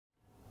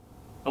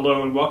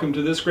Hello and welcome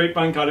to this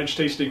Grapevine Cottage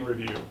tasting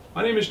review.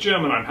 My name is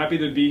Jim and I'm happy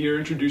to be here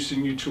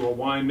introducing you to a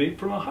wine made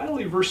from a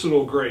highly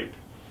versatile grape.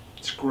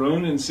 It's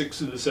grown in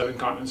 6 of the 7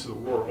 continents of the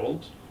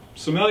world.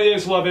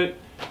 Sommeliers love it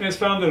and it's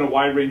found in a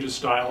wide range of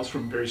styles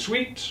from very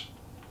sweet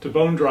to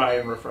bone dry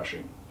and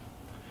refreshing.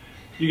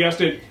 You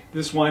guessed it,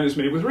 this wine is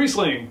made with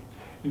Riesling.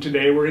 And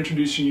today we're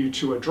introducing you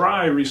to a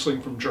dry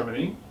Riesling from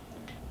Germany,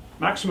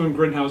 Maximin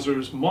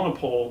Grünhäuser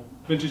Monopol,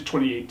 vintage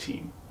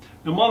 2018.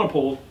 Now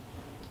Monopol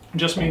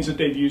just means that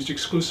they've used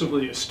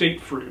exclusively estate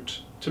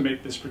fruit to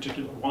make this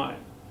particular wine.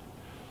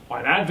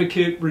 Wine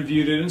Advocate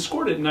reviewed it and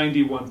scored it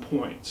 91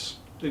 points.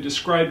 They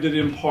described it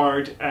in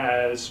part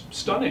as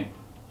stunning,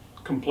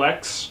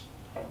 complex,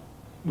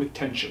 with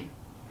tension.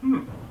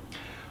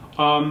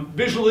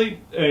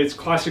 Visually, it's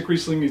classic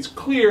Riesling. It's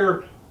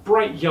clear,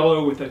 bright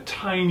yellow with a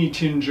tiny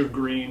tinge of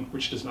green,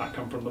 which does not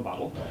come from the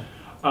bottle.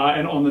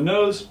 And on the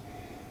nose,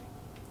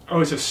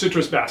 it's a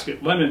citrus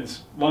basket,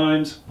 lemons,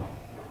 limes,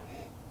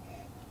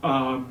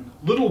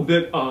 little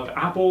bit of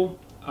apple,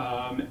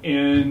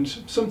 and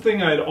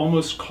something I'd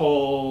almost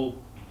call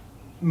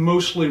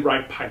mostly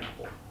ripe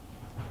pineapple.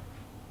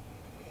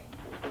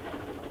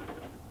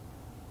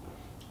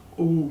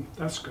 Ooh,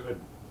 that's good.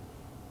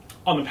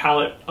 On the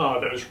palate,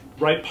 those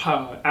ripe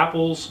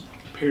apples,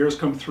 pears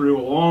come through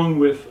along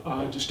with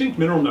a distinct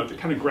mineral note that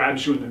kind of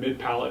grabs you in the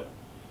mid-palate.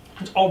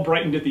 It's all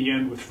brightened at the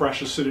end with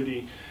fresh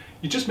acidity.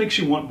 It just makes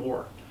you want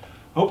more.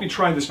 I hope you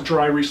try this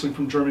dry Riesling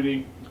from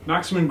Germany,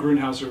 Maximin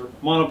Grünhäuser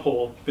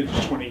Monopol, vintage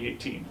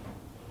 2018.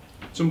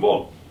 Zum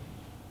Wohl.